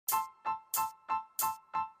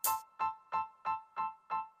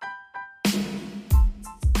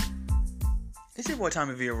It's your boy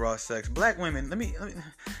Tommy via Raw Sex. Black women, let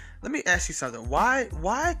me ask you something.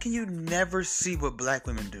 Why can you never see what black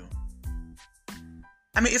women do?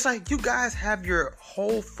 I mean, it's like you guys have your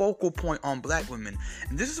whole focal point on black women.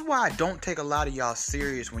 And this is why I don't take a lot of y'all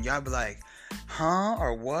serious when y'all be like, huh,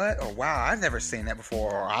 or what, or wow, I've never seen that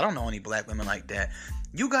before, or I don't know any black women like that.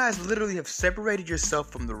 You guys literally have separated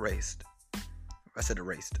yourself from the race. I said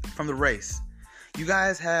erased. From the race. You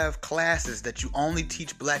guys have classes that you only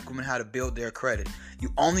teach black women how to build their credit.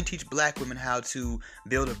 You only teach black women how to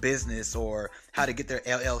build a business or how to get their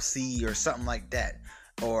LLC or something like that.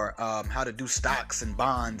 Or how to do stocks and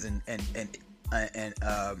bonds and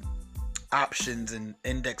options and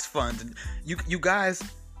index funds. And you guys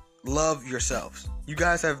love yourselves. You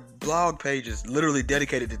guys have blog pages literally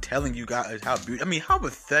dedicated to telling you guys how beautiful. I mean, how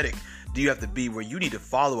pathetic do you have to be where you need to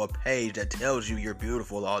follow a page that tells you you're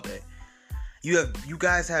beautiful all day? You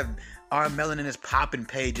guys have Our Melanin is Poppin'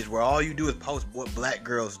 pages where all you do is post what black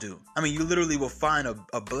girls do. I mean, you literally will find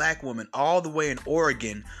a black woman all the way in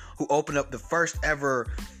Oregon who opened up the first ever,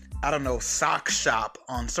 I don't know, sock shop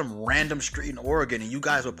on some random street in Oregon, and you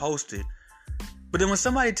guys will post it. But then when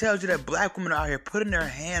somebody tells you that black women are out here putting their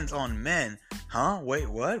hands on men, huh? Wait,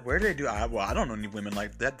 what? Where do they do? I don't know any women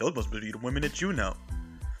like that. Those must be the women that you know.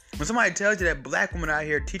 When somebody tells you that black women are out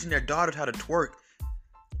here teaching their daughters how to twerk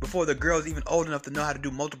before the girl's even old enough to know how to do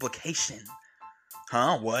multiplication.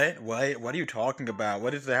 Huh? What are you talking about?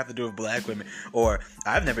 What does that have to do with black women? Or,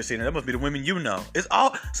 I've never seen it. That must be the women you know. It's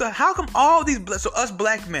all. So how come all these, so us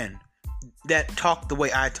black men that talk the way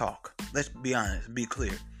I talk, let's be honest, be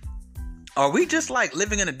clear. Are we just like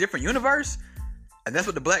living in a different universe? And that's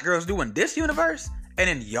what the black girls do in this universe? And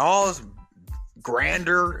in y'all's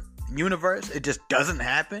grander universe, it just doesn't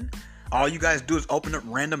happen? All you guys do is open up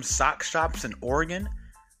random sock shops in Oregon?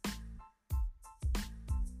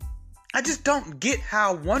 I just don't get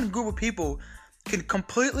how one group of people can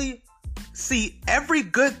completely see every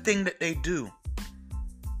good thing that they do.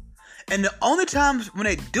 And the only times when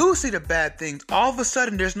they do see the bad things, all of a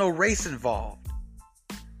sudden there's no race involved.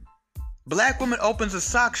 Black woman opens a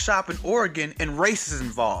sock shop in Oregon and race is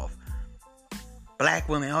involved. Black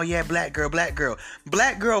woman, oh yeah, black girl.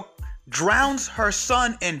 Black girl drowns her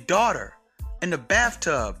son and daughter in the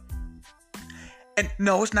bathtub. And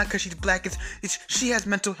no, it's not because she's black. It's she has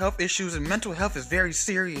mental health issues, and mental health is very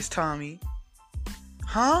serious, Tommy.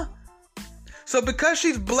 Huh? So because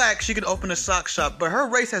she's black, she can open a sock shop, but her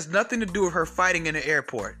race has nothing to do with her fighting in the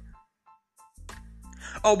airport.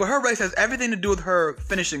 Oh, but her race has everything to do with her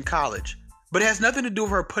finishing college, but it has nothing to do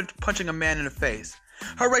with her punching a man in the face.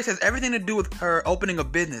 Her race has everything to do with her opening a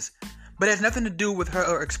business, but it has nothing to do with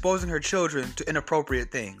her exposing her children to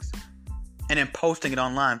inappropriate things and then posting it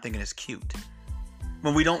online thinking it's cute.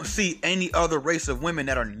 When we don't see any other race of women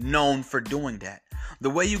that are known for doing that. The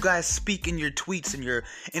way you guys speak in your tweets and your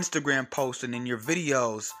Instagram posts and in your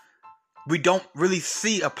videos, we don't really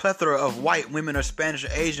see a plethora of white women or Spanish or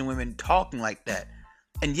Asian women talking like that.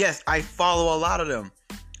 And yes, I follow a lot of them.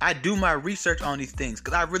 I do my research on these things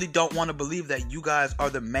because I really don't want to believe that you guys are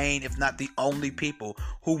the main, if not the only people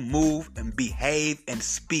who move and behave and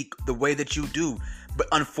speak the way that you do. But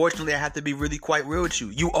unfortunately, I have to be really quite real with you.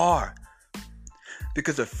 You are.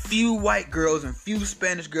 Because a few white girls and few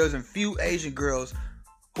Spanish girls and few Asian girls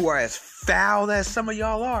who are as foul as some of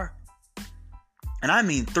y'all are, and I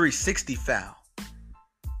mean 360 foul,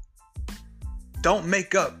 don't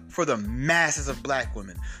make up for the masses of black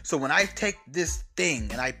women. So when I take this thing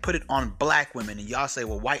and I put it on black women and y'all say,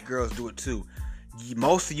 well, white girls do it too,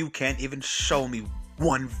 most of you can't even show me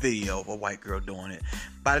one video of a white girl doing it.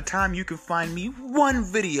 By the time you can find me one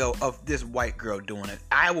video of this white girl doing it,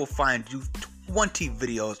 I will find you 20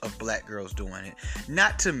 videos of black girls doing it.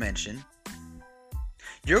 Not to mention,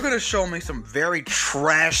 you're going to show me some very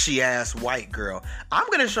trashy ass white girl. I'm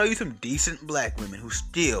going to show you some decent black women who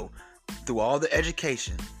still, through all the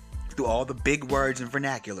education, through all the big words and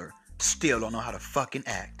vernacular, still don't know how to fucking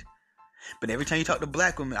act. But every time you talk to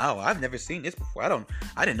black women, oh, I've never seen this before.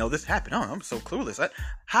 I didn't know this happened. Oh, I'm so clueless.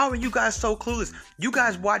 How are you guys so clueless? You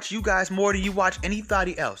guys watch you guys more than you watch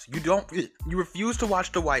anybody else. You refuse to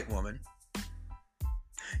watch the white woman.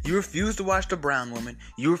 You refuse to watch the brown woman.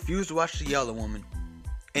 You refuse to watch the yellow woman.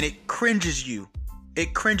 And it cringes you.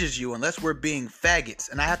 It cringes you unless we're being faggots.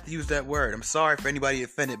 And I have to use that word. I'm sorry for anybody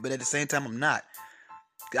offended, but at the same time, I'm not.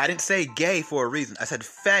 I didn't say gay for a reason. I said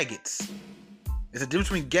faggots. There's a difference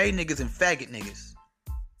between gay niggas and faggot niggas.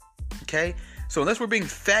 Okay? So unless we're being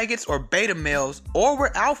faggots or beta males, or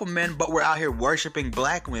we're alpha men, but we're out here worshiping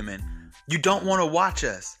black women, you don't want to watch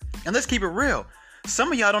us. And let's keep it real.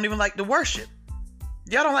 Some of y'all don't even like to worship.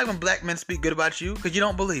 Y'all don't like when black men speak good about you because you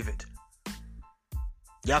don't believe it.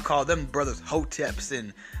 Y'all call them brothers hoteps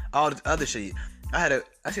and all this other shit. I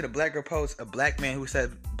seen a black girl post a black man who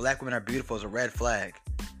said black women are beautiful as a red flag.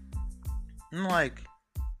 I'm like,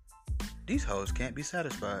 these hoes can't be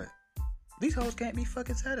satisfied. These hoes can't be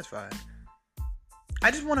fucking satisfied.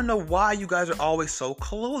 I just want to know why you guys are always so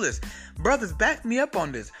clueless. Brothers, back me up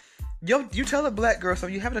on this. Yo, you tell a black girl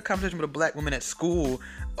something, you having a conversation with a black woman at school,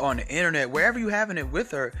 on the internet, wherever you having it with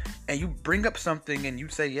her, and you bring up something and you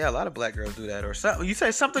say, yeah, a lot of black girls do that, or something. You say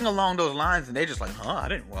something along those lines and they just like, I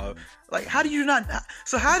didn't, well, like, how do you not,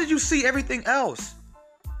 so how did you see everything else?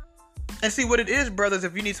 And see what it is, brothers,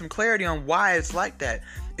 if you need some clarity on why it's like that,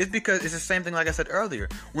 it's because it's the same thing like I said earlier.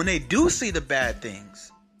 When they do see the bad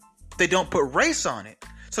things, they don't put race on it.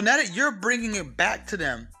 So now that you're bringing it back to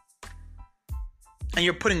them, and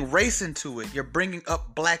you're putting race into it, you're bringing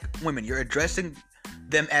up black women, you're addressing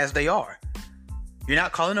them as they are. You're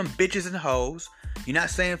not calling them bitches and hoes. You're not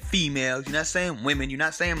saying females. You're not saying women. You're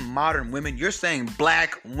not saying modern women. You're saying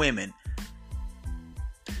black women.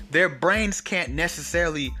 Their brains can't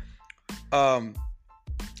necessarily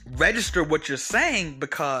register what you're saying,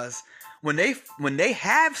 because when they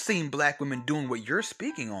have seen black women doing what you're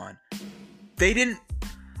speaking on, they didn't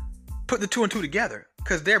put the two and two together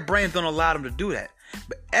because their brains don't allow them to do that.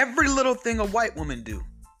 But every little thing a white woman do,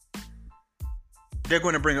 they're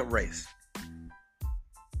going to bring up race.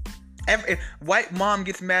 If white mom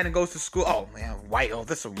gets mad and goes to school, oh man,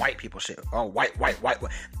 this is some white people shit. Oh, white.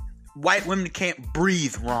 White women can't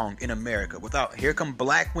breathe wrong in America without, here come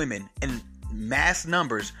black women in mass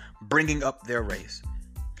numbers bringing up their race.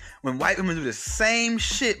 When white women do the same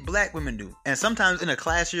shit black women do, and sometimes in a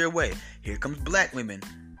classier way, here comes black women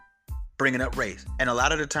bringing up race. And a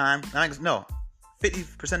lot of the time, 50%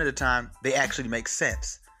 of the time, they actually make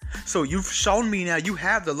sense. So you've shown me now you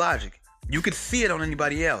have the logic. You could see it on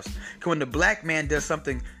anybody else. Because when the black man does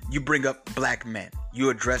something, you bring up black men.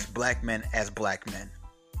 You address black men as black men.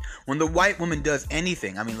 When the white woman does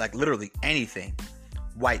anything, I mean like literally anything,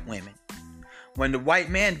 white women. When the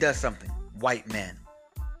white man does something, white men.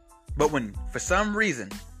 But when, for some reason,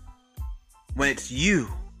 when it's you,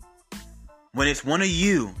 when it's one of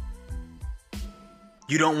you,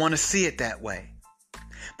 you don't want to see it that way.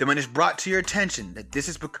 Then when it's brought to your attention that this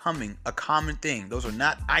is becoming a common thing, those are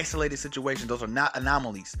not isolated situations, those are not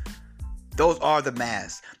anomalies. Those are the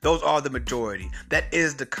mass. Those are the majority. That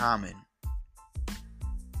is the common.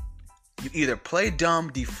 You either play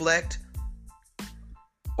dumb, deflect,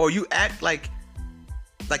 or you act like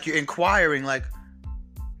you're inquiring, like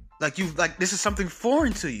this is something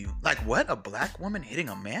foreign to you. Like, what? A black woman hitting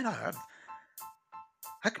a man?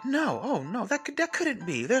 No, that couldn't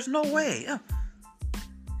be. There's no way.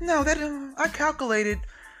 No, I calculated.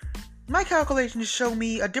 My calculations show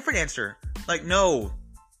me a different answer. Like, no.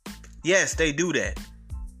 Yes, they do that.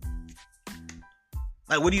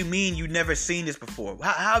 Like, what do you mean you've never seen this before?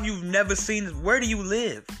 How have you never seen this? Where do you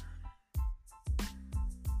live?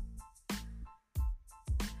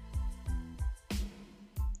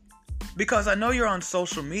 Because I know you're on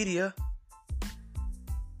social media.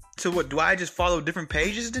 So what, do I just follow different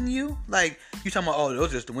pages than you? Like, you talking about, oh, those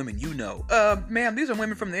are just the women you know. Ma'am, these are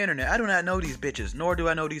women from the internet. I do not know these bitches, nor do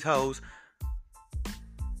I know these hoes.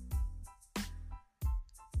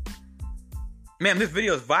 Ma'am, this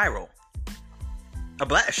video is viral. A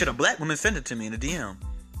black woman sent it to me in a DM.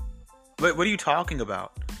 What are you talking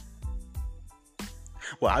about?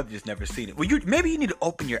 Well, I've just never seen it. Well, maybe you need to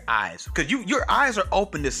open your eyes. Because your eyes are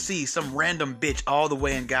open to see some random bitch all the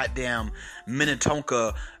way in goddamn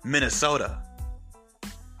Minnetonka, Minnesota.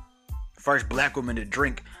 First black woman to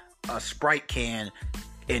drink a Sprite can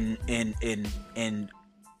in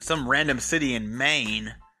some random city in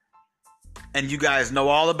Maine. And you guys know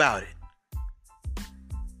all about it.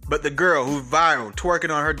 But the girl who's viral,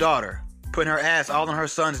 twerking on her daughter, putting her ass all on her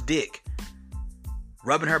son's dick,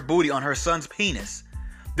 rubbing her booty on her son's penis.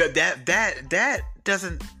 That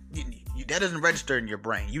doesn't register in your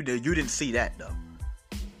brain. You didn't see that though.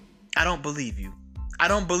 I don't believe you. I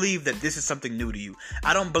don't believe that this is something new to you.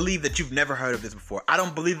 I don't believe that you've never heard of this before. I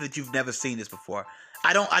don't believe that you've never seen this before.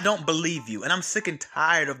 I don't believe you, and I'm sick and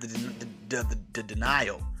tired of the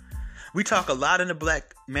denial. We talk a lot in the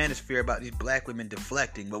black manosphere about these black women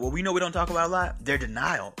deflecting, but what we know we don't talk about a lot, their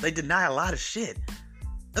denial. They deny a lot of shit.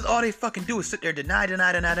 That's all they fucking do is sit there, deny. I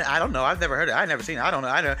don't know. I've never heard it. I've never seen it. I don't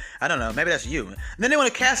know. Maybe that's you. And then they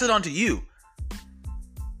want to cast it onto you.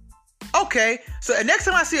 Okay, so next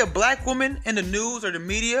time I see a black woman in the news or the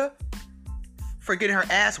media for getting her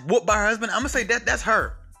ass whooped by her husband, I'm gonna say that's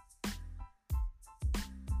her. You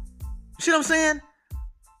see what I'm saying?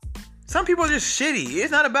 Some people are just shitty.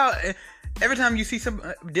 It's not about every time you see some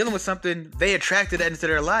dealing with something, they attracted that into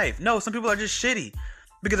their life. No, some people are just shitty.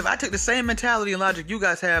 Because if I took the same mentality and logic you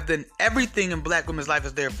guys have, then everything in black women's life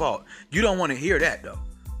is their fault. You don't want to hear that, though.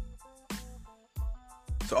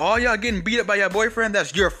 So all y'all getting beat up by your boyfriend,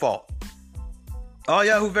 that's your fault. All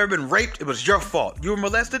y'all who've ever been raped, it was your fault. You were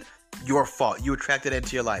molested, your fault. You attracted that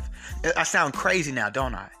into your life. I sound crazy now,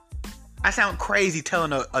 don't I? I sound crazy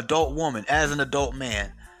telling an adult woman, as an adult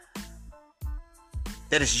man,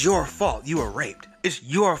 that it's your fault you were raped. It's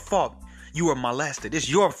your fault you were molested. It's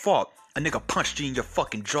your fault a nigga punched you in your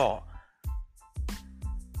fucking jaw.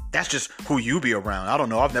 That's just who you be around. I don't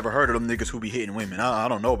know. I've never heard of them niggas who be hitting women. I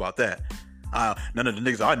don't know about that. None of the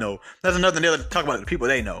niggas I know. That's another nigga to talk about the people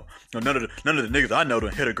they know. None of the niggas I know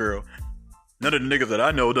done hit a girl. None of the niggas that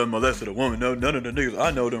I know done molested a woman. None of the niggas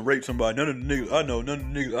I know done raped somebody. None of the niggas I know. None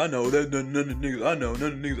of the niggas I know. None of the niggas I know.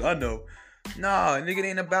 None of the niggas I know. Nah, nigga, it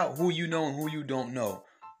ain't about who you know and who you don't know.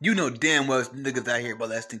 You know damn well niggas out here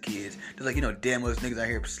molesting kids. Just like you know damn well niggas out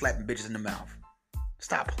here slapping bitches in the mouth.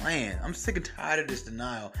 Stop playing. I'm sick and tired of this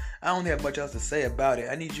denial. I don't have much else to say about it.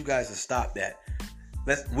 I need you guys to stop that.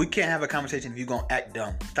 We can't have a conversation if you're going to act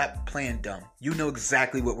dumb. Stop playing dumb. You know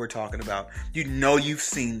exactly what we're talking about. You know you've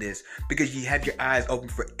seen this because you have your eyes open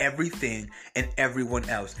for everything and everyone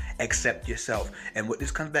else except yourself. And what this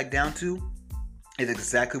comes back down to is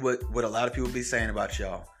exactly what a lot of people be saying about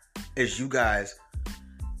y'all. Is you guys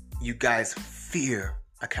fear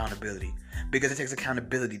accountability. Because it takes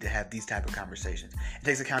accountability to have these type of conversations. It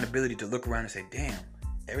takes accountability to look around and say, damn,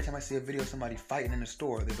 every time I see a video of somebody fighting in the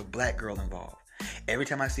store, there's a black girl involved. Every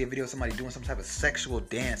time I see a video of somebody doing some type of sexual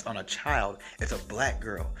dance on a child, it's a black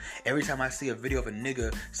girl. Every time I see a video of a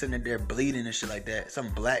nigga sitting there bleeding and shit like that, some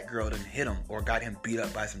black girl done hit him or got him beat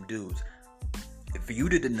up by some dudes. For you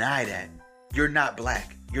to deny that, you're not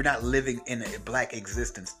black. You're not living in a black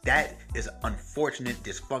existence. That is an unfortunate,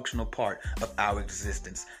 dysfunctional part of our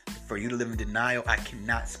existence. For you to live in denial, I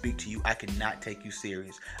cannot speak to you. I cannot take you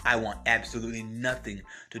serious. I want absolutely nothing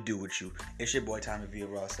to do with you. It's your boy Tommy Villa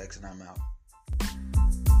Raw Sex, and I'm out.